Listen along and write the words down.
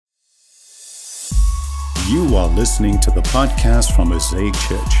You are listening to the podcast from Mosaic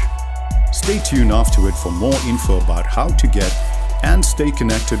Church. Stay tuned after it for more info about how to get and stay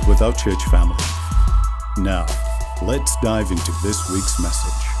connected with our church family. Now, let's dive into this week's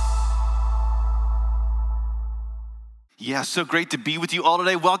message. Yeah, so great to be with you all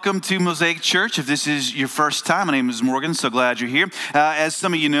today. Welcome to Mosaic Church. If this is your first time, my name is Morgan. So glad you're here. As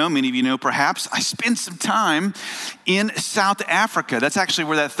some of you know, many of you know perhaps, I spent some time in South Africa. That's actually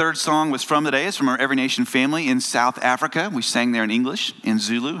where that third song was from today. It's from our Every Nation family in South Africa. We sang there in English, in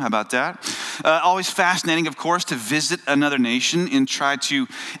Zulu. How about that? Always fascinating, of course, to visit another nation and try to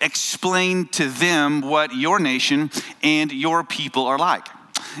explain to them what your nation and your people are like.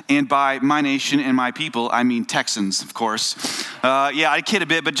 And by my nation and my people, I mean Texans, of course. I kid a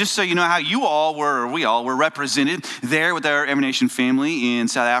bit, but just so you know how we all were represented there with our Every Nation family in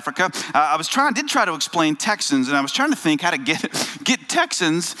South Africa. I did try to explain Texans, and I was trying to think how to get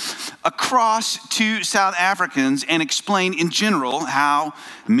Texans across to South Africans and explain in general how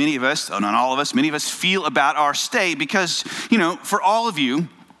many of us, not all of us, many of us feel about our state. Because, for all of you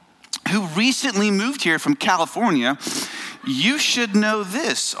who recently moved here from California, you should know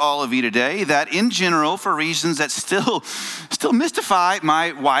this, all of you today, that in general, for reasons that still mystify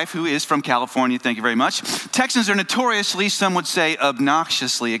my wife, who is from California, thank you very much, Texans are notoriously, some would say,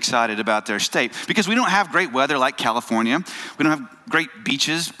 obnoxiously excited about their state because we don't have great weather like California. We don't have great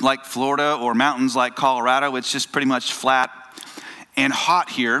beaches like Florida or mountains like Colorado. It's just pretty much flat and hot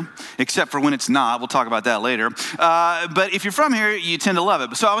here, except for when it's not. We'll talk about that later. But if you're from here, you tend to love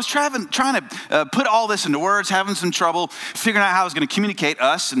it. So I was trying to put all this into words, having some trouble figuring out how I was going to communicate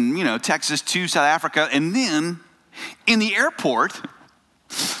us and, Texas to South Africa. And then in the airport,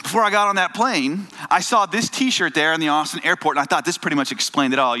 before I got on that plane, I saw this t-shirt there in the Austin airport, and I thought this pretty much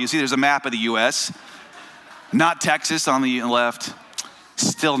explained it all. You see, there's a map of the U.S., not Texas on the left,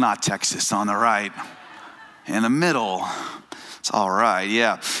 still not Texas on the right, in the middle. It's all right,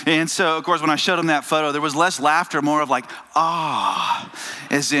 yeah. And so, of course, when I showed him that photo, there was less laughter, more of like,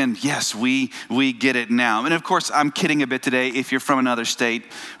 as in, yes, we get it now. And of course, I'm kidding a bit today. If you're from another state,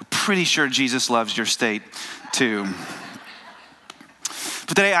 pretty sure Jesus loves your state too.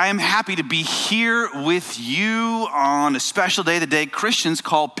 But today, I am happy to be here with you on a special day, the day Christians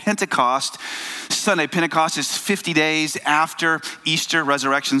call Pentecost Sunday. Pentecost is 50 days after Easter,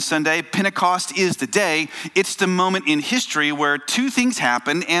 Resurrection Sunday. Pentecost is the day. It's the moment in history where two things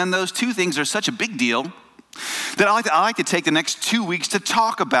happen, and those two things are such a big deal that I like to take the next 2 weeks to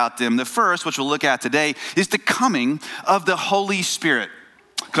talk about them. The first, which we'll look at today, is the coming of the Holy Spirit.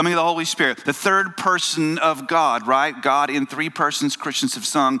 Coming of the Holy Spirit, the third person of God, right? God in three persons, Christians have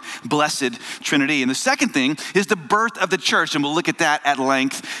sung, Blessed Trinity. And the second thing is the birth of the church, and we'll look at that at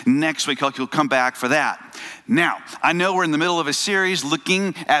length next week. Hope you'll come back for that. Now, I know we're in the middle of a series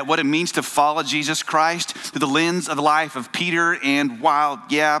looking at what it means to follow Jesus Christ through the lens of the life of Peter, and while,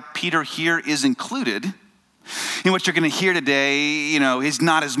 Peter here is included, in what you're going to hear today, is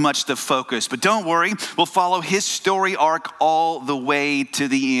not as much the focus. But don't worry, we'll follow his story arc all the way to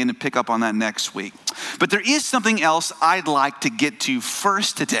the end and pick up on that next week. But there is something else I'd like to get to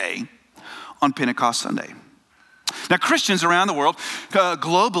first today on Pentecost Sunday. Now, Christians around the world,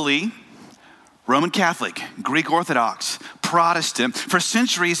 globally, Roman Catholic, Greek Orthodox, Protestant, for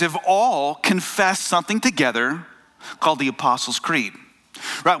centuries have all confessed something together called the Apostles' Creed.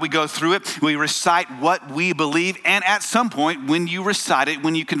 Right, we go through it, we recite what we believe, and at some point, when you recite it,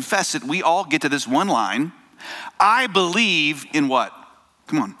 when you confess it, we all get to this one line: I believe in what?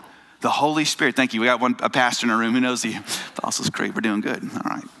 Come on, the Holy Spirit. Thank you. We got a pastor in our room who knows the Apostles' Creed. We're doing good. All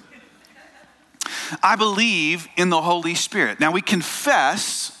right. I believe in the Holy Spirit. Now we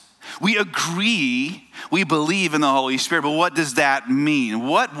confess, we agree, we believe in the Holy Spirit, but what does that mean?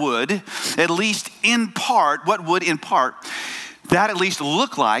 What would, in part, that at least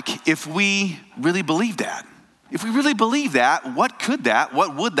look like if we really believe that? If we really believe that, what would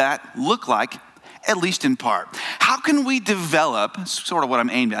that look like, at least in part? How can we develop, sort of what I'm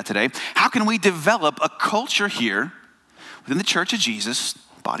aimed at today, how can we develop a culture here within the Church of Jesus,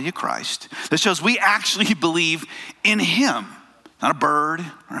 body of Christ, that shows we actually believe in him, not a bird,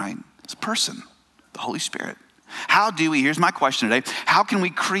 right? It's a person, the Holy Spirit. Here's my question today, how can we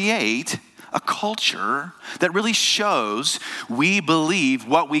create a culture that really shows we believe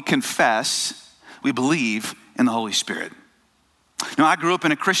what we confess, we believe in the Holy Spirit? Now, I grew up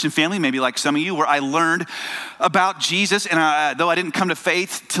in a Christian family, maybe like some of you, where I learned about Jesus, and though I didn't come to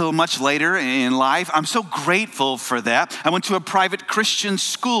faith till much later in life, I'm so grateful for that. I went to a private Christian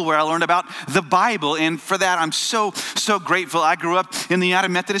school where I learned about the Bible, and for that, I'm so grateful. I grew up in the United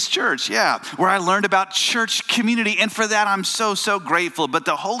Methodist Church, where I learned about church community, and for that, I'm so grateful. But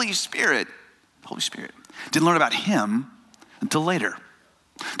the Holy Spirit, Didn't learn about him until later.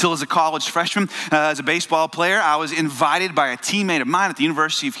 Till as a college freshman, as a baseball player, I was invited by a teammate of mine at the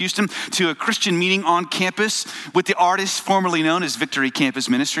University of Houston to a Christian meeting on campus with the artists formerly known as Victory Campus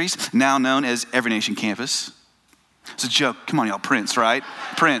Ministries, now known as Every Nation Campus. It's a joke. Come on, y'all. Prince, right?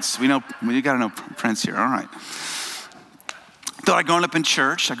 Prince. We got to know Prince here. All right. Thought I'd grown up in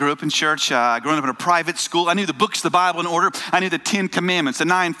church. I grew up in church. I grew up in a private school. I knew the books of the Bible in order. I knew the 10 Commandments, the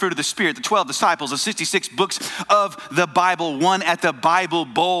 9 fruit of the Spirit, the 12 disciples, the 66 books of the Bible, one at the Bible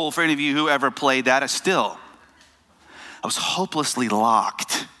Bowl. For any of you who ever played that, I was hopelessly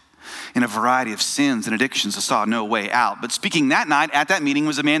locked in a variety of sins and addictions. I saw no way out. But speaking that night at that meeting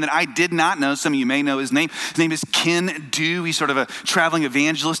was a man that I did not know. Some of you may know his name. His name is Ken Dew. He's sort of a traveling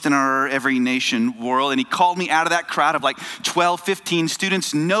evangelist in our Every Nation world. And he called me out of that crowd of like 12, 15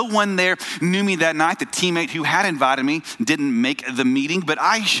 students. No one there knew me that night. The teammate who had invited me didn't make the meeting, but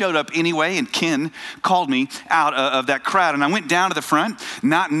I showed up anyway, and Ken called me out of that crowd. And I went down to the front,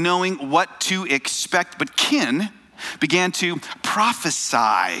 not knowing what to expect, but Ken began to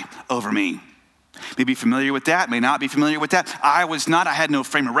prophesy over me. May be familiar with that, may not be familiar with that. I was not. I had no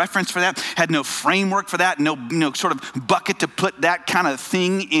frame of reference for that, had no framework for that, no sort of bucket to put that kind of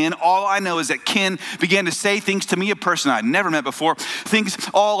thing in. All I know is that Ken began to say things to me, a person I'd never met before, things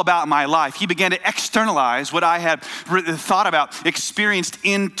all about my life. He began to externalize what I had thought about, experienced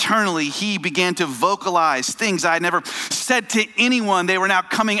internally. He began to vocalize things I had never said to anyone. They were now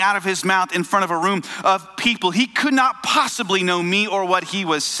coming out of his mouth in front of a room of people. He could not possibly know me or what he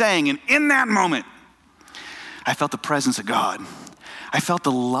was saying. And in that moment, I felt the presence of God. I felt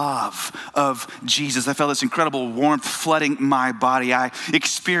the love of Jesus. I felt this incredible warmth flooding my body. I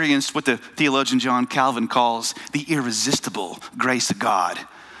experienced what the theologian John Calvin calls the irresistible grace of God.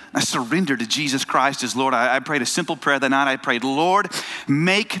 I surrendered to Jesus Christ as Lord. I prayed a simple prayer that night. I prayed, Lord,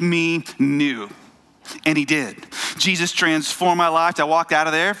 make me new. And he did. Jesus transformed my life. I walked out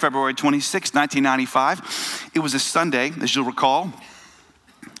of there February 26, 1995. It was a Sunday, as you'll recall.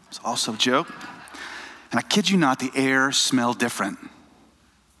 It was also a joke. And I kid you not, the air smelled different.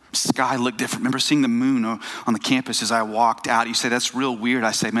 Sky looked different. Remember seeing the moon on the campus as I walked out. You say, that's real weird.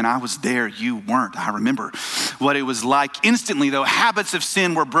 I say, man, I was there. You weren't. I remember what it was like. Instantly, though, habits of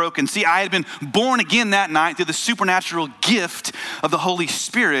sin were broken. See, I had been born again that night through the supernatural gift of the Holy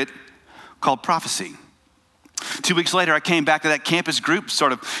Spirit called prophecy. 2 weeks later, I came back to that campus group,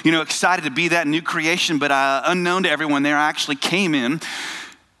 sort of, excited to be that new creation, but unknown to everyone there, I actually came in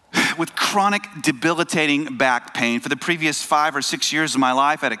with chronic, debilitating back pain. For the previous 5 or 6 years of my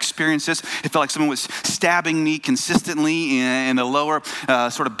life, I'd experienced this. It felt like someone was stabbing me consistently in the lower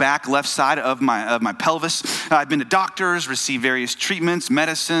sort of back left side of my pelvis. I'd been to doctors, received various treatments,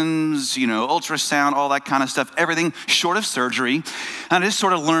 medicines, ultrasound, all that kind of stuff, everything short of surgery. And I just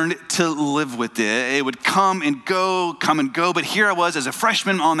sort of learned to live with it. It would come and go, but here I was as a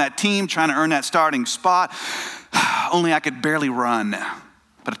freshman on that team trying to earn that starting spot. Only I could barely run.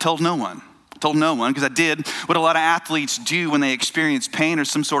 But I told no one because I did what a lot of athletes do when they experience pain or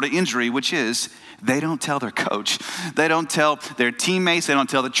some sort of injury, which is they don't tell their coach. They don't tell their teammates. They don't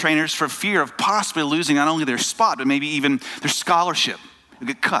tell the trainers for fear of possibly losing not only their spot, but maybe even their scholarship. You'll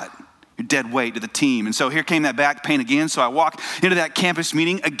get cut. You're dead weight to the team. And so here came that back pain again. So I walk into that campus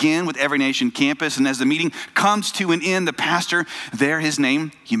meeting again with Every Nation Campus. And as the meeting comes to an end, the pastor there, his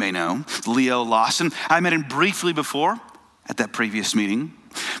name, you may know, Leo Lawson. I met him briefly before at that previous meeting.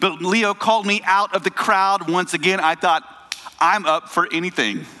 But Leo called me out of the crowd once again. I thought, I'm up for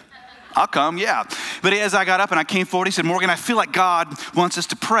anything. I'll come, yeah. But as I got up and I came forward, he said, Morgan, I feel like God wants us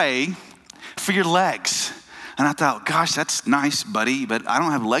to pray for your legs. And I thought, gosh, that's nice, buddy, but I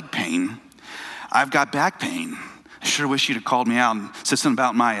don't have leg pain. I've got back pain. I sure wish you'd have called me out and said something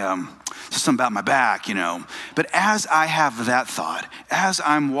about my back, But as I have that thought, as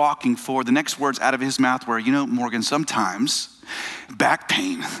I'm walking forward, the next words out of his mouth were, Morgan, sometimes back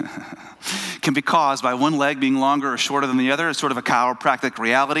pain can be caused by one leg being longer or shorter than the other. It's sort of a chiropractic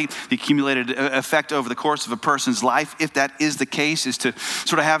reality. The accumulated effect over the course of a person's life, if that is the case, is to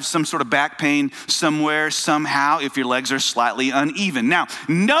sort of have some sort of back pain somewhere, somehow, if your legs are slightly uneven. Now,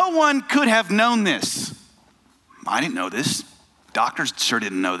 no one could have known this. I didn't know this. Doctors sure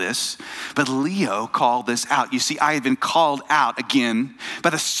didn't know this, but Leo called this out. You see, I had been called out again by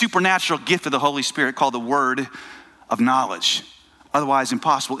the supernatural gift of the Holy Spirit called the word of knowledge, otherwise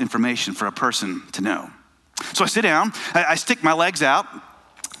impossible information for a person to know. So I sit down, I stick my legs out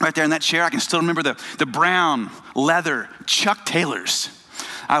right there in that chair. I can still remember the brown leather Chuck Taylors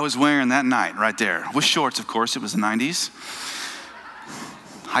I was wearing that night right there, with shorts, of course. It was the 90s.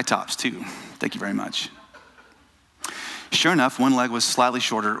 High tops too. Thank you very much. Sure enough, one leg was slightly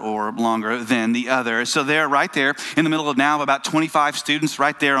shorter or longer than the other. So they're right there in the middle of now about 25 students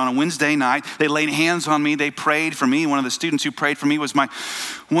right there on a Wednesday night. They laid hands on me. They prayed for me. One of the students who prayed for me was my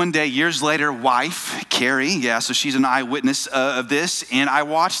one day, years later, wife, Carrie. Yeah, so she's an eyewitness of this. And I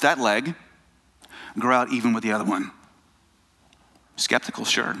watched that leg grow out even with the other one. Skeptical,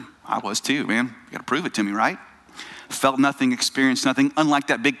 sure. I was too, man. You got to prove it to me, right? Felt nothing, experienced nothing. Unlike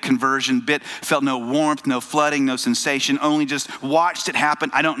that big conversion bit, felt no warmth, no flooding, no sensation, only just watched it happen.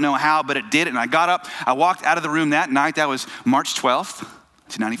 I don't know how, but it did. And I got up, I walked out of the room that night. That was March 12th,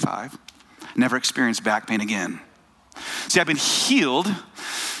 1995. Never experienced back pain again. See, I've been healed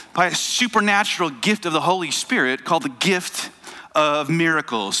by a supernatural gift of the Holy Spirit called the gift of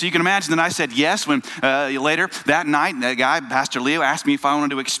miracles. So you can imagine that I said yes when later that night, that guy, Pastor Leo, asked me if I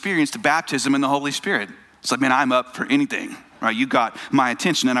wanted to experience the baptism in the Holy Spirit. It's like, man, I'm up for anything, right? You got my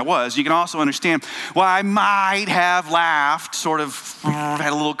attention, and I was. You can also understand why I might have laughed, sort of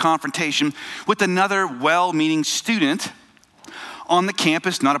had a little confrontation with another well-meaning student on the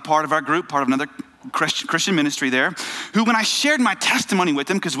campus, not a part of our group, part of another Christian ministry there, who when I shared my testimony with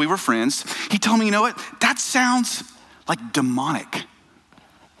him, because we were friends, he told me, you know what, that sounds like demonic.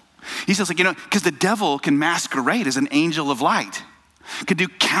 He says, like, you know, because the devil can masquerade as an angel of light. Could do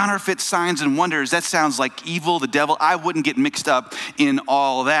counterfeit signs and wonders. That sounds like evil, the devil. I wouldn't get mixed up in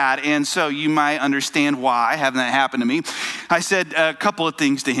all that. And so you might understand why having that happen to me. I said a couple of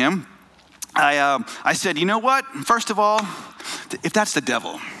things to him. I said, you know what? First of all, if that's the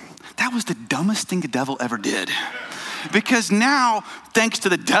devil, that was the dumbest thing the devil ever did. Because now, thanks to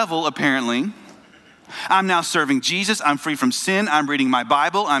the devil, apparently, I'm now serving Jesus. I'm free from sin. I'm reading my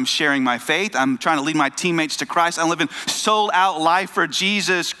Bible. I'm sharing my faith. I'm trying to lead my teammates to Christ. I'm living sold out life for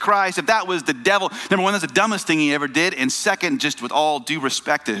Jesus Christ. If that was the devil, number one, that's the dumbest thing he ever did. And second, just with all due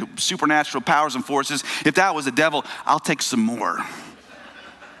respect to supernatural powers and forces, if that was the devil, I'll take some more.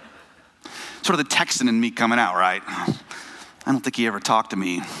 Sort of the Texan in me coming out, right? I don't think he ever talked to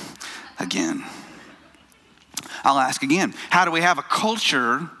me again. I'll ask again, how do we have a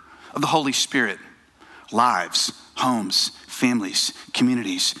culture of the Holy Spirit? Lives, homes, families,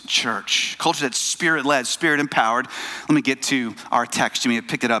 communities, church. Culture that's spirit-led, spirit-empowered. Let me get to our text. You may have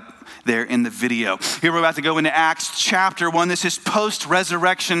picked it up there in the video. Here we're about to go into Acts chapter 1. This is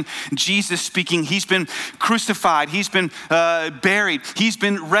post-resurrection Jesus speaking. He's been crucified. He's been buried. He's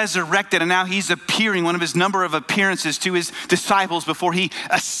been resurrected. And now he's appearing, one of his number of appearances to his disciples before he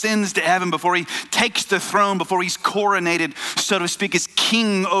ascends to heaven, before he takes the throne, before he's coronated, so to speak, as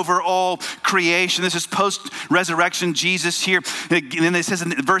king over all creation. This is post-resurrection Jesus here. And then it says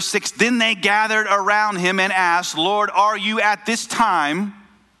in verse 6, then they gathered around him and asked, Lord, are you at this time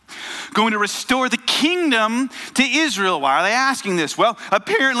going to restore the kingdom to Israel? Why are they asking this? Well,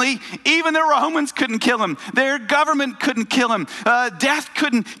 apparently even the Romans couldn't kill him. Their government couldn't kill him. Death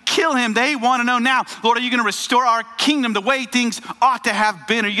couldn't kill him. They want to know now, Lord, are you going to restore our kingdom the way things ought to have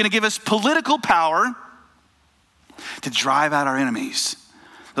been? Are you going to give us political power to drive out our enemies,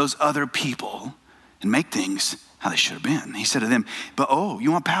 those other people, and make things how they should have been? He said to them, but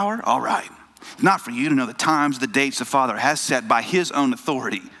you want power? All right. Not for you to know the times, the dates the Father has set by his own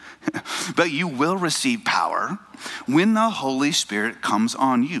authority. But you will receive power when the Holy Spirit comes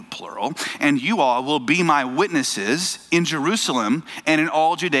on you, plural, and you all will be my witnesses in Jerusalem and in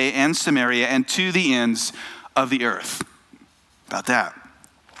all Judea and Samaria and to the ends of the earth. About that.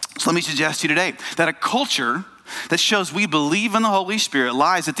 So let me suggest to you today that a culture that shows we believe in the Holy Spirit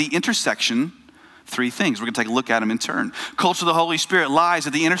lies at the intersection of three things. We're going to take a look at them in turn. Culture of the Holy Spirit lies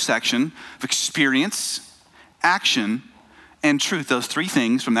at the intersection of experience, action, and truth. Those three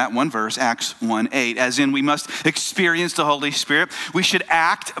things from that one verse, Acts 1:8, as in we must experience the Holy Spirit, we should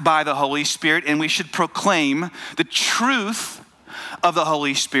act by the Holy Spirit, and we should proclaim the truth of the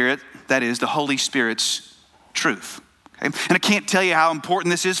Holy Spirit, that is the Holy Spirit's truth. Okay? And I can't tell you how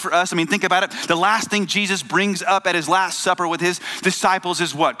important this is for us. I mean, think about it. The last thing Jesus brings up at his Last Supper with his disciples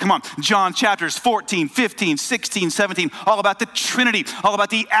is what? Come on, John chapters 14, 15, 16, 17, all about the Trinity, all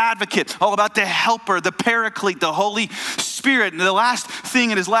about the advocate, all about the helper, the paraclete, the Holy Spirit. And the last thing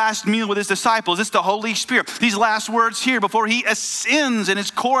in his last meal with his disciples, it's the Holy Spirit. These last words here before he ascends and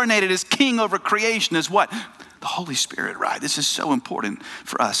is coronated as king over creation is what? The Holy Spirit, right? This is so important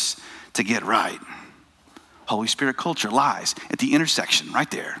for us to get right. Holy Spirit culture lies at the intersection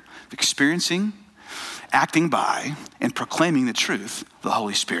right there of experiencing, acting by, and proclaiming the truth of the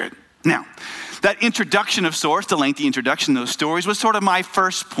Holy Spirit. Now, that introduction of sorts, the lengthy introduction, those stories, was sort of my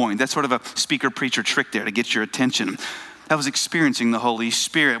first point. That's sort of a speaker-preacher trick there to get your attention. That was experiencing the Holy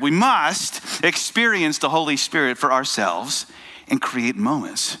Spirit. We must experience the Holy Spirit for ourselves and create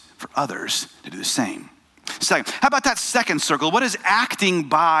moments for others to do the same. Second, how about that second circle? What does acting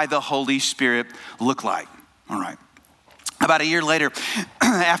by the Holy Spirit look like? All right. About a year later,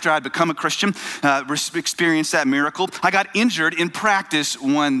 after I'd become a Christian, experienced that miracle, I got injured in practice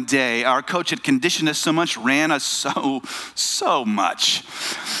one day. Our coach had conditioned us so much, ran us so much,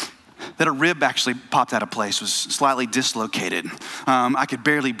 that a rib actually popped out of place, was slightly dislocated. I could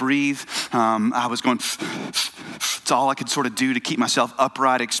barely breathe. I was going, it's all I could sort of do to keep myself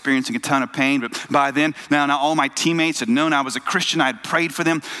upright, experiencing a ton of pain. But by then, now all my teammates had known I was a Christian. I had prayed for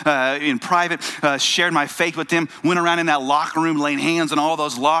them in private, shared my faith with them, went around in that locker room, laying hands on all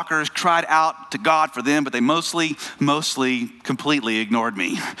those lockers, cried out to God for them, but they mostly completely ignored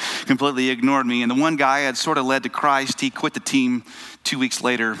me. And the one guy I had sort of led to Christ, he quit the team 2 weeks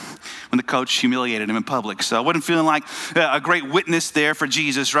later when the coach humiliated him in public. So I wasn't feeling like a great witness there for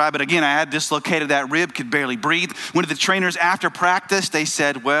Jesus, right? But again, I had dislocated that rib, could barely breathe. Went to the trainers after practice. They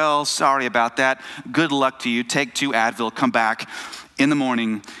said, well, sorry about that. Good luck to you. Take 2 Advil, come back in the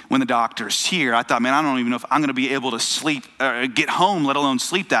morning when the doctor's here. I thought, man, I don't even know if I'm going to be able to sleep, get home, let alone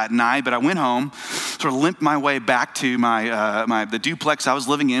sleep that night. But I went home, sort of limped my way back to the duplex I was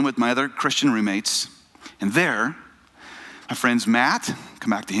living in with my other Christian roommates. And there, my friends Matt, come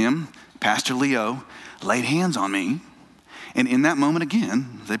back to him, Pastor Leo, laid hands on me. And in that moment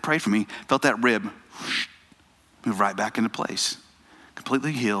again, they prayed for me, felt that rib move right back into place.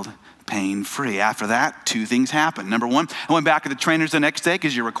 Completely healed, pain-free. After that, 2 things happened. Number 1, I went back to the trainers the next day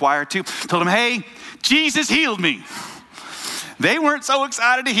because you're required to. Told them, hey, Jesus healed me. They weren't so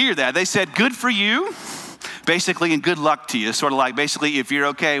excited to hear that. They said, good for you, basically, and good luck to you. Sort of like, basically, if you're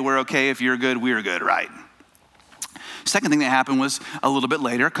okay, we're okay. If you're good, we're good, right? Second thing that happened was a little bit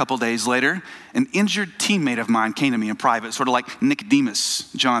later, a couple days later, an injured teammate of mine came to me in private, sort of like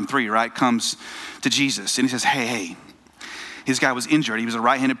Nicodemus, John 3, right, comes to Jesus. And he says, hey, his guy was injured. He was a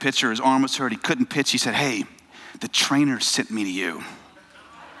right-handed pitcher. His arm was hurt. He couldn't pitch. He said, hey, the trainer sent me to you.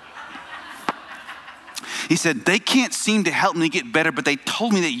 He said, they can't seem to help me get better, but they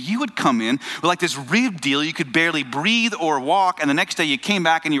told me that you would come in with like this rib deal. You could barely breathe or walk. And the next day you came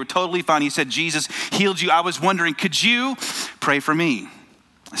back and you were totally fine. He said, Jesus healed you. I was wondering, could you pray for me?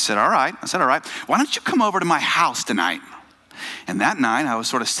 I said, all right. Why don't you come over to my house tonight? And that night I was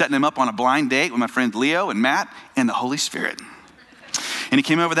sort of setting him up on a blind date with my friend Leo and Matt and the Holy Spirit. And he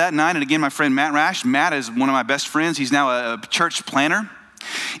came over that night. And again, my friend Matt Rash. Matt is one of my best friends. He's now a church planner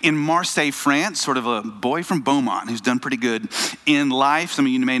in Marseille, France, sort of a boy from Beaumont who's done pretty good in life. Some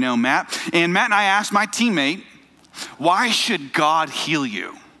of you may know Matt. And Matt and I asked my teammate, why should God heal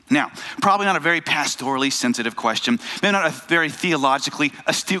you? Now, probably not a very pastorally sensitive question, maybe not a very theologically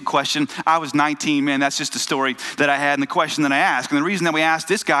astute question. I was 19, man, that's just a story that I had and the question that I asked. And the reason that we asked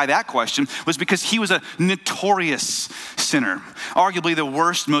this guy that question was because he was a notorious sinner, arguably the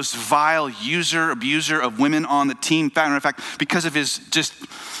worst, most vile abuser of women on the team. Matter of fact, because of his just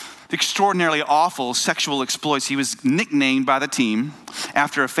extraordinarily awful sexual exploits, he was nicknamed by the team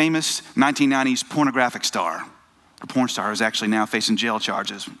after a famous 1990s pornographic star. A porn star who's actually now facing jail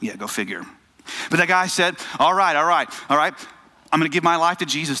charges. Yeah, go figure. But that guy said, all right. I'm going to give my life to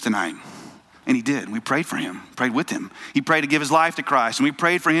Jesus tonight. And he did. We prayed for him, prayed with him. He prayed to give his life to Christ. And we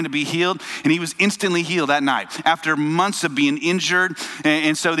prayed for him to be healed. And he was instantly healed that night after months of being injured.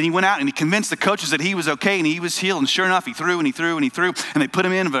 And so then he went out and he convinced the coaches that he was okay and he was healed. And sure enough, he threw. And they put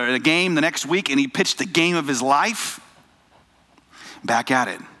him in for a game the next week and he pitched the game of his life. Back at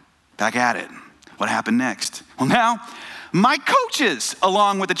it. What happened next? Well, now my coaches,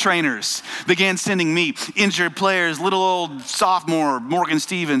 along with the trainers, began sending me injured players, little old sophomore Morgan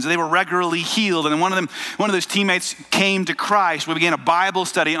Stevens. They were regularly healed. And one of those teammates came to Christ. We began a Bible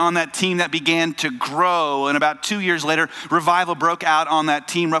study on that team that began to grow. And about 2 years later, revival broke out on that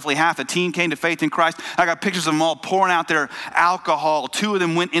team. Roughly half the team came to faith in Christ. I got pictures of them all pouring out their alcohol. 2 of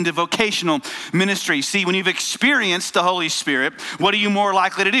them went into vocational ministry. See, when you've experienced the Holy Spirit, what are you more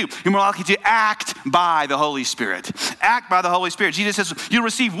likely to do? You're more likely to act by the Holy Spirit. Act by the Holy Spirit. Jesus says you'll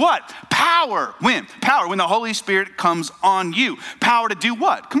receive what? Power. When? Power. When the Holy Spirit comes on you. Power to do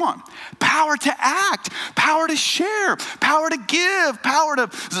what? Come on. Power to act. Power to share. Power to give. Power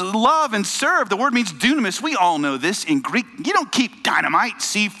to love and serve. The word means dunamis. We all know this in Greek. You don't keep dynamite,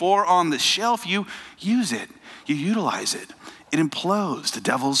 C4, on the shelf. You use it. You utilize it. It implodes the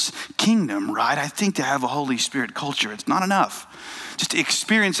devil's kingdom, right? I think to have a Holy Spirit culture, it's not enough just to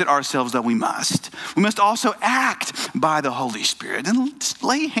experience it ourselves, that we must. We must also act by the Holy Spirit and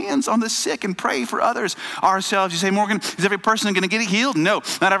lay hands on the sick and pray for others ourselves. You say, Morgan, is every person going to get healed? No,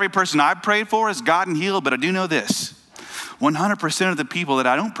 not every person I've prayed for has gotten healed, but I do know this. 100% of the people that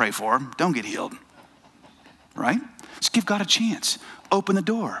I don't pray for don't get healed, right? Just give God a chance. open the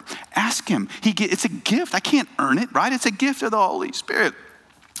door. Ask him. It's a gift. I can't earn it, right? It's a gift of the Holy Spirit.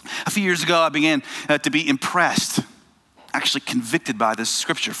 A few years ago, I began to be impressed, actually convicted by this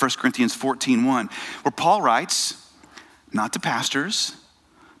scripture, 1 Corinthians 14:1, where Paul writes, not to pastors,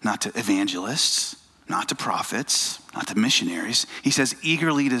 not to evangelists, not to prophets, not to missionaries. He says,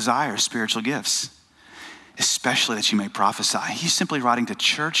 eagerly desire spiritual gifts, especially that you may prophesy. He's simply writing to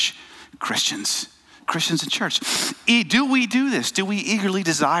church Christians in church. Do we do this? Do we eagerly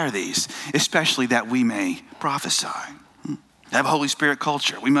desire these, especially that we may prophesy? Have a Holy Spirit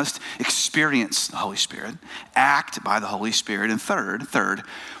culture. We must experience the Holy Spirit, act by the Holy Spirit. And third,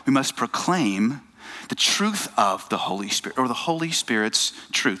 we must proclaim the truth of the Holy Spirit, or the Holy Spirit's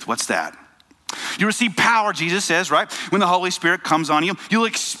truth. What's that? You receive power, Jesus says, right? When the Holy Spirit comes on you, you'll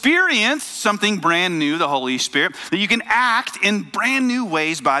experience something brand new, the Holy Spirit, that you can act in brand new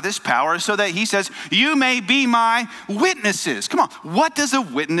ways by this power, so that he says, you may be my witnesses. Come on, what does a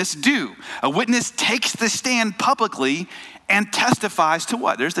witness do? A witness takes the stand publicly and testifies to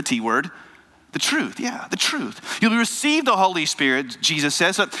what? There's the T word. The truth, the truth. You'll receive the Holy Spirit, Jesus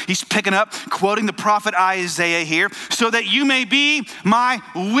says. So he's picking up, quoting the prophet Isaiah here, so that you may be my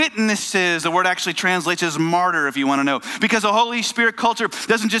witnesses. The word actually translates as martyr, if you want to know. Because the Holy Spirit culture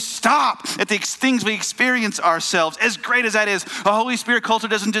doesn't just stop at the things we experience ourselves. As great as that is, the Holy Spirit culture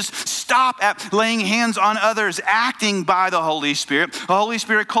doesn't just stop at laying hands on others, acting by the Holy Spirit. The Holy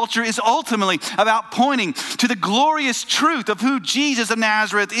Spirit culture is ultimately about pointing to the glorious truth of who Jesus of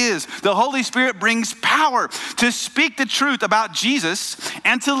Nazareth is. The Holy Spirit brings power to speak the truth about Jesus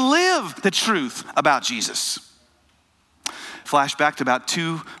and to live the truth about Jesus. Flashback to about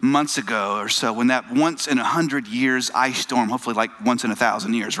 2 months ago or so, when that once in 100 years ice storm, hopefully like once in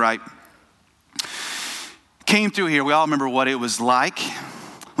 1,000 years, right, came through here. We all remember what it was like.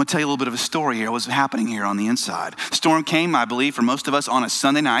 I'm going to tell you a little bit of a story here, what's happening here on the inside. Storm came, I believe, for most of us on a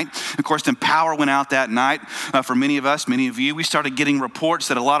Sunday night. Of course, then power went out that night. For many of us, many of you, we started getting reports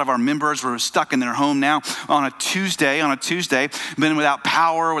that a lot of our members were stuck in their home now on a Tuesday, been without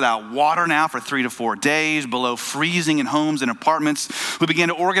power, without water now for 3 to 4 days, below freezing in homes and apartments. We began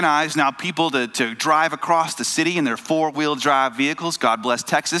to organize now people to drive across the city in their 4-wheel drive vehicles. God bless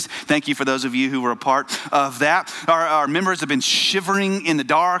Texas. Thank you for those of you who were a part of that. Our members have been shivering in the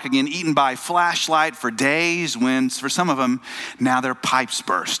dark, again, eaten by flashlight for days, when for some of them, now their pipes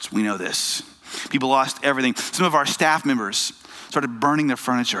burst. We know this. People lost everything. Some of our staff members started burning their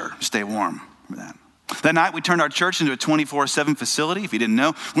furniture to stay warm. Remember that? That night, we turned our church into a 24/7 facility. If you didn't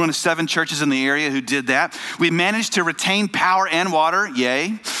know, we're one of 7 churches in the area who did that. We managed to retain power and water,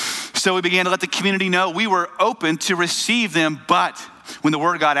 yay. So we began to let the community know we were open to receive them, but when the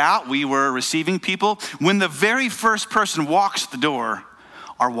word got out, we were receiving people. When the very first person walks the door,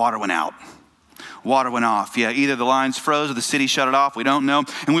 our water went out. Water went off. Either the lines froze or the city shut it off. We don't know.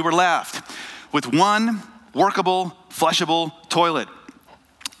 And we were left with one workable, flushable toilet.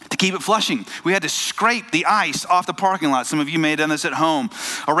 To keep it flushing, we had to scrape the ice off the parking lot. Some of you may have done this at home.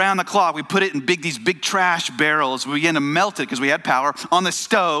 Around the clock, we put it in these big trash barrels. We began to melt it because we had power on the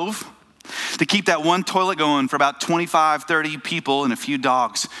stove to keep that one toilet going for about 25, 30 people and a few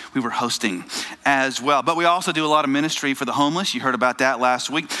dogs we were hosting as well. But we also do a lot of ministry for the homeless. You heard about that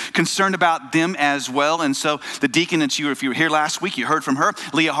last week. Concerned about them as well. And so the deacon if you were here last week, you heard from her,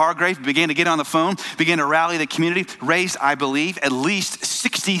 Leah Hargrave, began to get on the phone, began to rally the community, raised, I believe, at least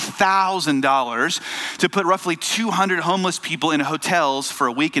 $60,000 to put roughly 200 homeless people in hotels for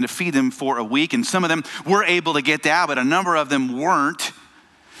a week and to feed them for a week. And some of them were able to get that, but a number of them weren't,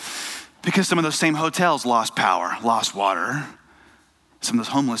 because some of those same hotels lost power, lost water. Some of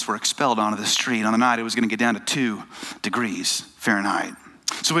those homeless were expelled onto the street. On the night, it was going to get down to 2 degrees Fahrenheit.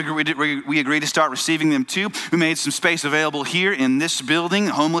 So we agreed to start receiving them too. We made some space available here in this building.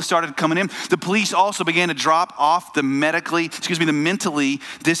 The homeless started coming in. The police also began to drop off the mentally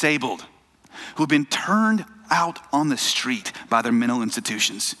disabled who have been turned out on the street by their mental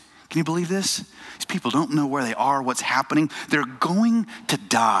institutions. Can you believe this? These people don't know where they are, what's happening. They're going to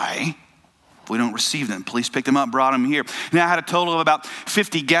die if we don't receive them. Police picked them up, brought them here. Now I had a total of about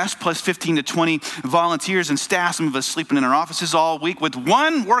 50 guests plus 15 to 20 volunteers and staff, some of us sleeping in our offices all week with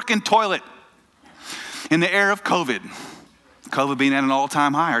one working toilet in the era of COVID. COVID being at an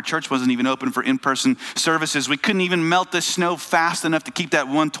all-time high. Our church wasn't even open for in-person services. We couldn't even melt the snow fast enough to keep that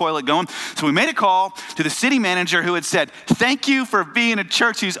one toilet going. So we made a call to the city manager who had said, thank you for being a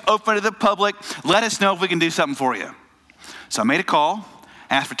church who's open to the public. Let us know if we can do something for you. So I made a call,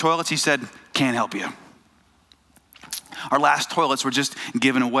 asked for toilets. He said, can't help you. Our last toilets were just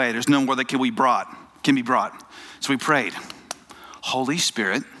given away. There's no more that can be brought. So we prayed, Holy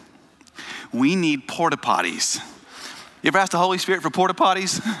Spirit, we need porta potties. You ever asked the Holy Spirit for porta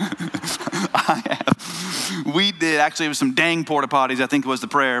potties? I have. We did. Actually, it was some dang porta potties, I think was the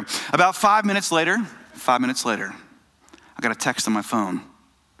prayer. About 5 minutes later, I got a text on my phone.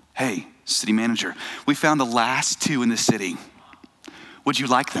 Hey, city manager, we found the last 2 in the city. Would you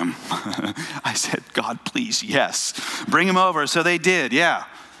like them? I said, God, please, yes. Bring them over. So they did, yeah.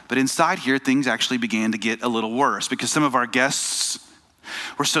 But inside here, things actually began to get a little worse because some of our guests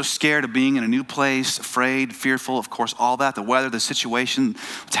were so scared of being in a new place, afraid, fearful, of course, all that, the weather, the situation,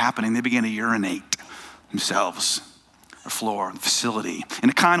 what's happening. They began to urinate themselves, the floor, the facility.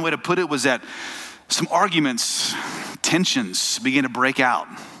 And a kind way to put it was that some arguments, tensions began to break out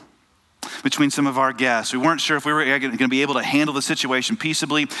between some of our guests. We weren't sure if we were going to be able to handle the situation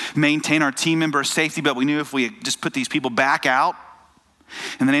peaceably, maintain our team member safety, but we knew if we just put these people back out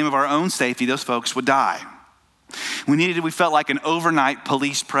in the name of our own safety, those folks would die. We felt like an overnight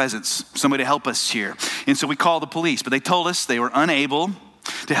police presence, somebody to help us here. And so we called the police, but they told us they were unable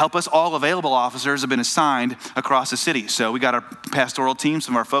to help us. All available officers have been assigned across the city. So we got our pastoral team,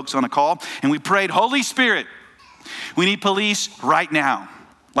 some of our folks on a call, and we prayed, Holy Spirit, we need police right now.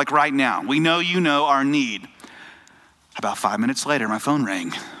 Like right now. We know you know our need. About 5 minutes later, my phone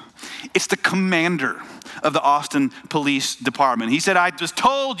rang. It's the commander of the Austin Police Department. He said, I was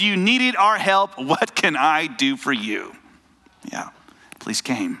told you needed our help. What can I do for you? Yeah, police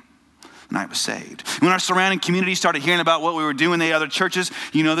came. And I was saved. When our surrounding community started hearing about what we were doing, the other churches,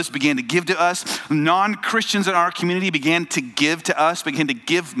 this began to give to us. Non-Christians in our community began to give to us, began to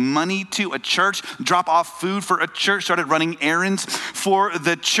give money to a church, drop off food for a church, started running errands for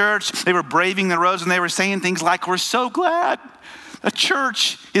the church. They were braving the roads and they were saying things like, we're so glad a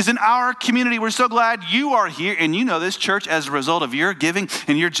church is in our community. We're so glad you are here. And this church, as a result of your giving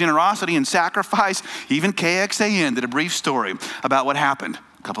and your generosity and sacrifice, even KXAN did a brief story about what happened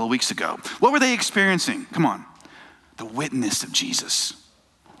a couple of weeks ago. What were they experiencing? Come on. The witness of Jesus.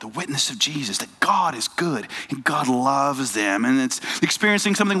 The witness of Jesus, that God is good and God loves them. And it's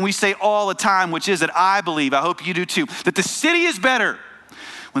experiencing something we say all the time, which is that I believe, I hope you do too, that the city is better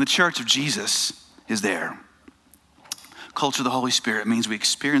when the church of Jesus is there. Culture of the Holy Spirit means we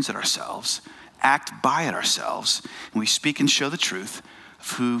experience it ourselves, act by it ourselves, and we speak and show the truth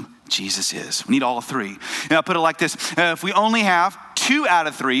of who Jesus is. We need all 3. And I'll put it like this. If we only have 2 out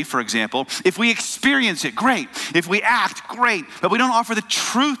of 3, for example, if we experience it, great. If we act, great. But we don't offer the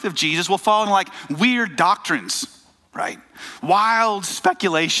truth of Jesus, we'll fall into like weird doctrines, right? Wild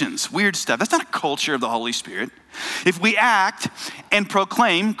speculations, weird stuff. That's not a culture of the Holy Spirit. If we act and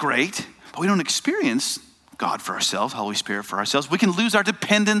proclaim, great, but we don't experience God for ourselves, Holy Spirit for ourselves, we can lose our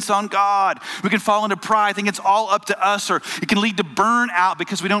dependence on God. We can fall into pride, think it's all up to us, or it can lead to burnout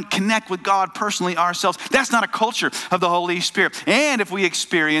because we don't connect with God personally ourselves. That's not a culture of the Holy Spirit. And if we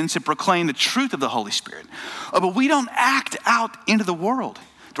experience and proclaim the truth of the Holy Spirit, but we don't act out into the world,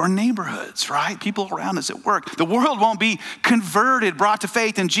 to our neighborhoods, right? People around us at work. The world won't be converted, brought to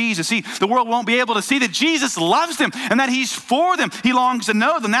faith in Jesus. See, the world won't be able to see that Jesus loves them and that he's for them. He longs to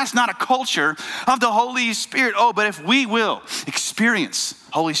know them. That's not a culture of the Holy Spirit. But if we will experience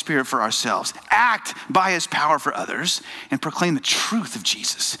Holy Spirit for ourselves, act by his power for others, and proclaim the truth of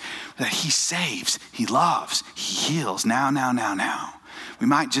Jesus, that he saves, he loves, he heals, now. We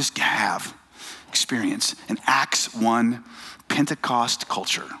might just experience an Acts 1 Pentecost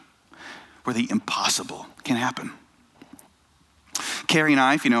culture where the impossible can happen. Carrie and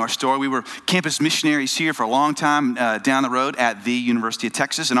I, if you know our story, we were campus missionaries here for a long time down the road at the University of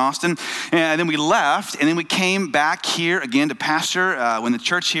Texas in Austin. And then we left, and then we came back here again to pastor when the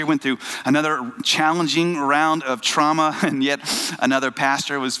church here went through another challenging round of trauma, and yet another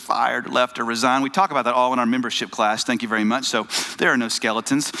pastor was fired, left, or resigned. We talk about that all in our membership class. Thank you very much. So there are no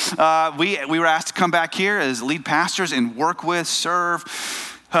skeletons. We were asked to come back here as lead pastors and work with, serve,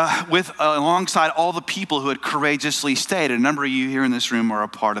 alongside all the people who had courageously stayed. A number of you here in this room are a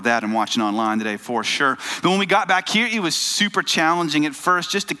part of that and watching online today for sure. But when we got back here, it was super challenging at first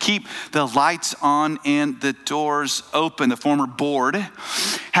just to keep the lights on and the doors open. The former board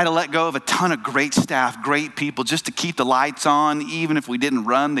had to let go of a ton of great staff, great people, just to keep the lights on, even if we didn't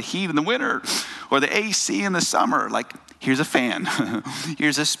run the heat in the winter or the AC in the summer. Like, here's a fan,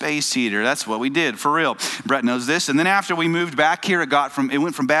 here's a space heater. That's what we did, for real. Brett knows this. And then after we moved back here, it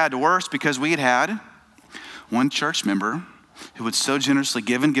went from bad to worse because we had one church member who had so generously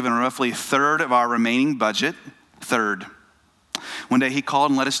given roughly a third of our remaining budget, third. One day he called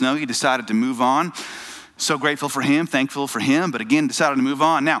and let us know he decided to move on. So grateful for him, thankful for him, but again, decided to move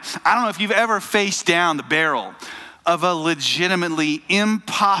on. Now, I don't know if you've ever faced down the barrel of a legitimately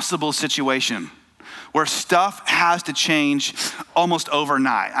impossible situation where stuff has to change almost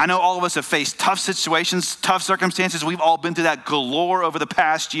overnight. I know all of us have faced tough situations, tough circumstances. We've all been through that galore over the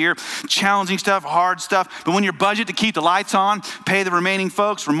past year, challenging stuff, hard stuff. But when your budget to keep the lights on, pay the remaining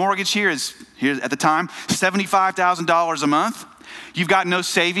folks for mortgage here at the time, $75,000 a month. You've got no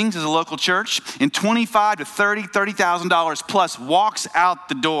savings as a local church, and $25,000 to $30,000 plus walks out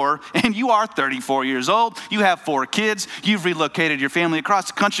the door, and you are 34 years old, you have 4 kids, you've relocated your family across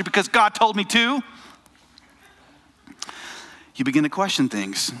the country because God told me to. You begin to question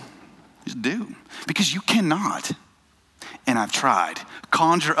things. You just do. Because you cannot, and I've tried,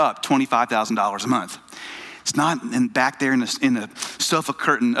 conjure up $25,000 a month. It's not back there in the sofa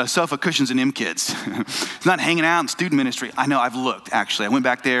cushions and M-Kids. It's not hanging out in student ministry. I know, I've looked, actually. I went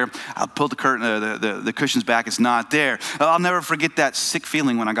back there, I pulled the curtain, the cushions back, it's not there. I'll never forget that sick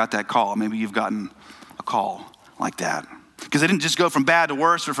feeling when I got that call. Maybe you've gotten a call like that. Because it didn't just go from bad to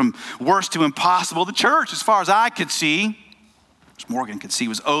worse or from worse to impossible. The church, as far as I could see, Morgan could see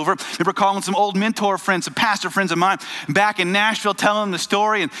was over. I remember calling some old mentor friends, some pastor friends of mine back in Nashville, telling them the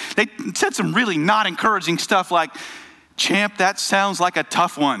story, and they said some really not encouraging stuff like, "Champ, that sounds like a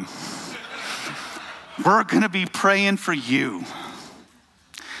tough one. We're gonna be praying for you."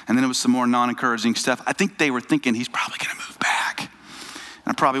 And then it was some more non-encouraging stuff. I think they were thinking he's probably gonna move back.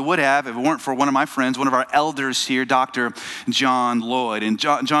 And I probably would have if it weren't for one of my friends, one of our elders here, Dr. John Lloyd. And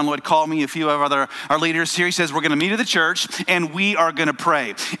John Lloyd called me, a few of our leaders here. He says, we're going to meet at the church and we are going to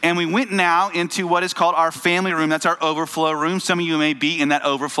pray. And we went now into what is called our family room. That's our overflow room. Some of you may be in that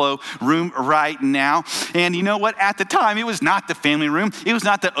overflow room right now. And you know what? At the time, it was not the family room. It was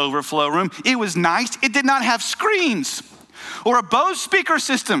not the overflow room. It was nice. It did not have screens or a Bose speaker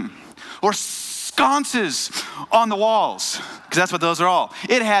system or sconces on the walls, because that's what those are all.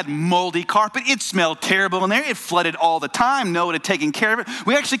 It had moldy carpet. It smelled terrible in there. It flooded all the time. No one had taken care of it.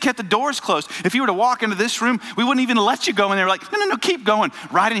 We actually kept the doors closed. If you were to walk into this room, we wouldn't even let you go in there. Like, no, keep going.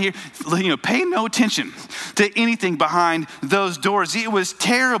 Right in here. Pay no attention to anything behind those doors. It was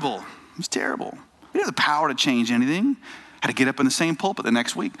terrible. It was terrible. We didn't have the power to change anything. Had to get up in the same pulpit the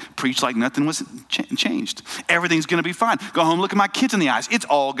next week, preach like nothing was changed. Everything's gonna be fine. Go home, look at my kids in the eyes. It's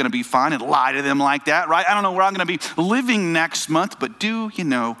all gonna be fine, and lie to them like that, right? I don't know where I'm gonna be living next month, but do you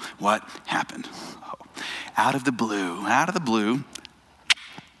know what happened? Out of the blue,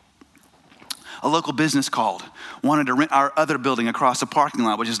 a local business called, wanted to rent our other building across the parking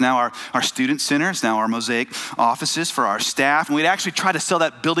lot, which is now our student center. It's now our Mosaic offices for our staff. And we'd actually tried to sell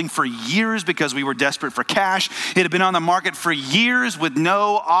that building for years because we were desperate for cash. It had been on the market for years with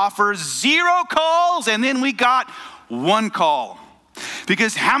no offers, 0 calls, and then we got 1 call.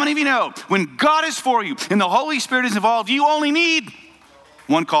 Because how many of you know, when God is for you and the Holy Spirit is involved, you only need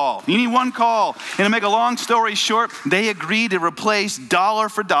 1 call. You need 1 call. And to make a long story short, they agreed to replace dollar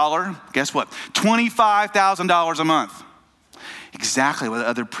for dollar, guess what? $25,000 a month. Exactly what the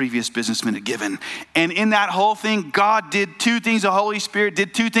other previous businessmen had given. And in that whole thing, God did 2 things. The Holy Spirit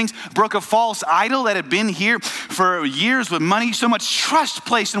did 2 things. Broke a false idol that had been here for years with money, so much trust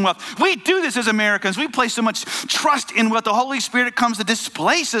placed in wealth. We do this as Americans. We place so much trust in what the Holy Spirit comes to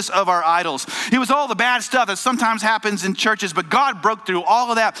displace us of our idols. It was all the bad stuff that sometimes happens in churches, but God broke through all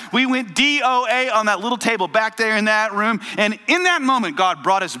of that. We went DOA on that little table back there in that room. And in that moment, God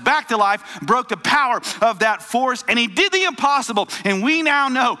brought us back to life, broke the power of that force, and he did the impossible. And we now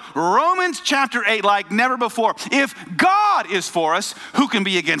know Romans chapter 8 like never before. If God is for us, who can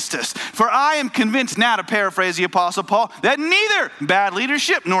be against us? For I am convinced now, to paraphrase the Apostle Paul, that neither bad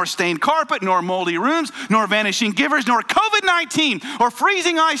leadership, nor stained carpet, nor moldy rooms, nor vanishing givers, nor COVID-19, or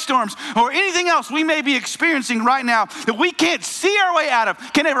freezing ice storms, or anything else we may be experiencing right now that we can't see our way out of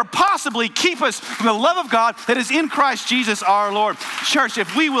can ever possibly keep us from the love of God that is in Christ Jesus our Lord. Church,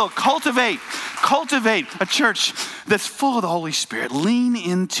 if we will cultivate a church that's full of the Holy Spirit, lean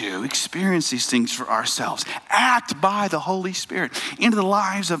into, experience these things for ourselves, act by the Holy Spirit into the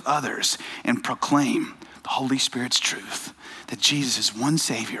lives of others, and proclaim the Holy Spirit's truth, that Jesus is one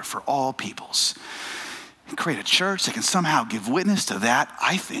Savior for all peoples, and create a church that can somehow give witness to that.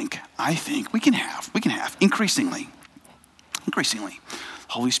 I think we can have increasingly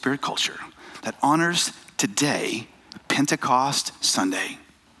Holy Spirit culture that honors today, Pentecost Sunday,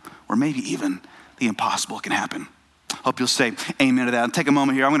 or maybe even the impossible can happen. Hope you'll say amen to that. And take a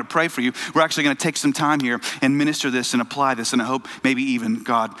moment here. I'm going to pray for you. We're actually going to take some time here and minister this and apply this. And I hope maybe even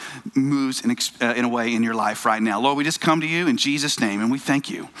God moves in a way in your life right now. Lord, we just come to you in Jesus' name, and we thank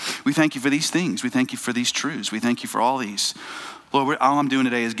you. We thank you for these things. We thank you for these truths. We thank you for all these. Lord, all I'm doing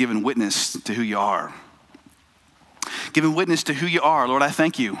today is giving witness to who you are. Giving witness to who you are. Lord, I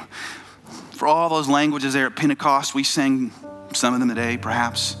thank you for all those languages there at Pentecost. We sang some of them today,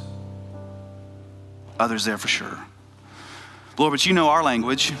 perhaps. others there for sure. Lord, but you know our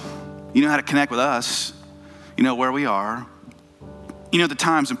language. You know how to connect with us. You know where we are. You know the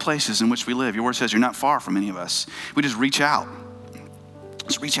times and places in which we live. Your word says you're not far from any of us. We just reach out.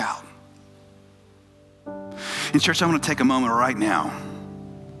 Just reach out. In church, I want to take a moment right now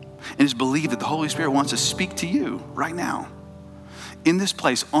and just believe that the Holy Spirit wants to speak to you right now. In this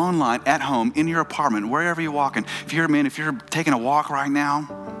place, online, at home, in your apartment, wherever you're walking. If you're taking a walk right now,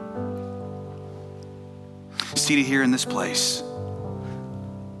 seated here in this place,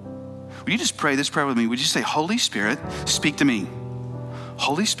 would you just pray this prayer with me? Would you say, Holy Spirit, speak to me?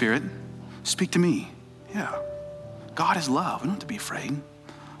 Holy Spirit, speak to me. Yeah. God is love. We don't have to be afraid.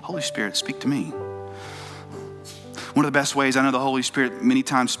 Holy Spirit, speak to me. One of the best ways I know the Holy Spirit many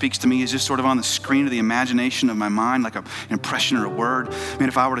times speaks to me is just sort of on the screen of the imagination of my mind, like an impression or a word. I mean,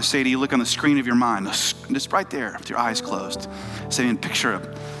 if I were to say to you, look on the screen of your mind, just right there with your eyes closed. Say, and picture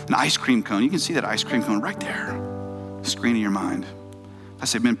an ice cream cone. You can see that ice cream cone right there, screen of your mind. If I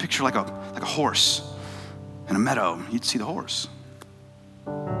say, man, picture like a horse in a meadow, you'd see the horse.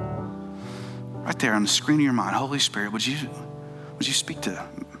 Right there on the screen of your mind. Holy Spirit, would you speak to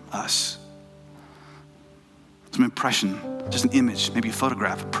us? Some impression, just an image, maybe a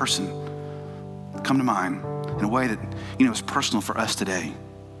photograph, a person, come to mind in a way that, is personal for us today.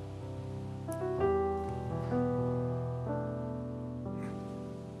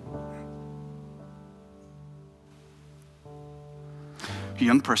 A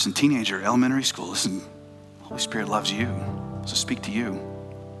young person, teenager, elementary school, listen, Holy Spirit loves you, so speak to you.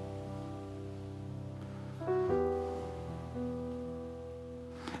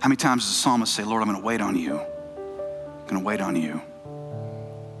 How many times does the psalmist say, Lord, I'm going to wait on you. I'm going to wait on you.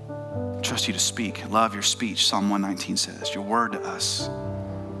 Trust you to speak. Love your speech, Psalm 119 says. Your word to us.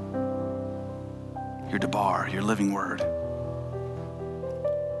 Your debar, your living word.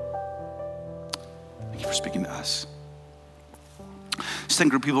 Thank you for speaking to us.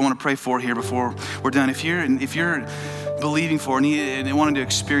 Second group of people I want to pray for here before we're done. If you're believing for and wanting to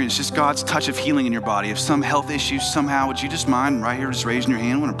experience just God's touch of healing in your body, if some health issues somehow, would you just mind right here just raising your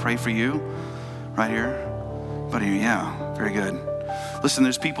hand? I want to pray for you right here. But yeah, very good. Listen,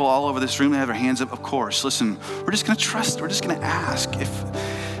 there's people all over this room that have their hands up, of course. Listen, we're just going to trust. We're just going to ask if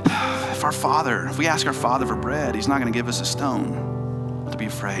we ask our Father for bread, he's not going to give us a stone. Not to be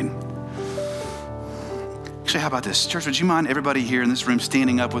afraid. Actually, how about this? Church, would you mind everybody here in this room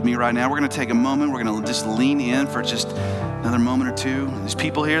standing up with me right now? We're going to take a moment. We're going to just lean in for just another moment or two. There's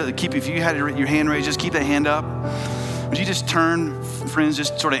people here that if you had your hand raised, just keep that hand up. Would you just turn, friends,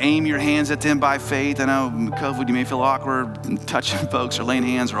 just sort of aim your hands at them by faith? I know COVID, you may feel awkward touching folks or laying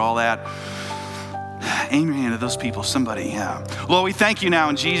hands or all that. Aim your hand at those people, somebody, yeah. Lord, we thank you now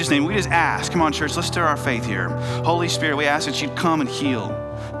in Jesus' name. We just ask, come on, church, let's stir our faith here. Holy Spirit, we ask that you'd come and heal.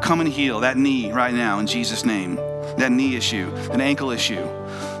 Come and heal that knee right now in Jesus' name. That knee issue, that ankle issue,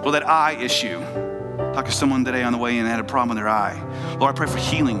 or that eye issue. Talk to someone today on the way in that had a problem with their eye. Lord, I pray for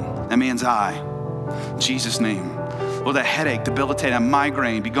healing that man's eye. In Jesus' name. Lord, that headache, debilitating, that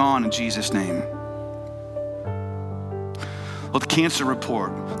migraine, be gone in Jesus' name. Lord, the cancer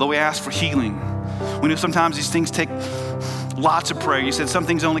report. Lord, we ask for healing. We know sometimes these things take lots of prayer. You said some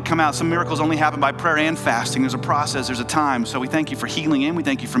things only come out, some miracles only happen by prayer and fasting. There's a process, there's a time. So we thank you for healing and we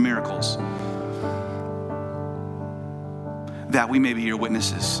thank you for miracles. That we may be your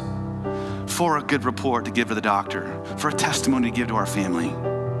witnesses. For a good report to give to the doctor. For a testimony to give to our family.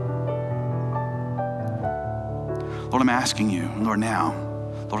 Lord, I'm asking you, Lord, now,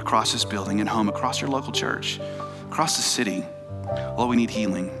 Lord, across this building and home, across your local church, across the city, Lord, we need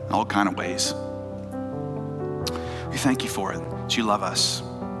healing in all kinds of ways. We thank you for it, that you love us.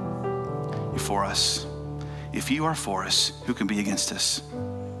 You're for us. If you are for us, who can be against us?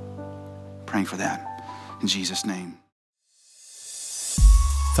 Praying for that in Jesus' name.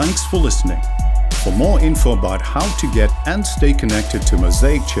 Thanks for listening. For more info about how to get and stay connected to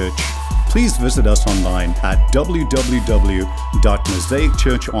Mosaic Church, please visit us online at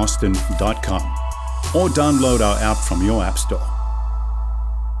www.mosaicchurchaustin.com or download our app from your app store.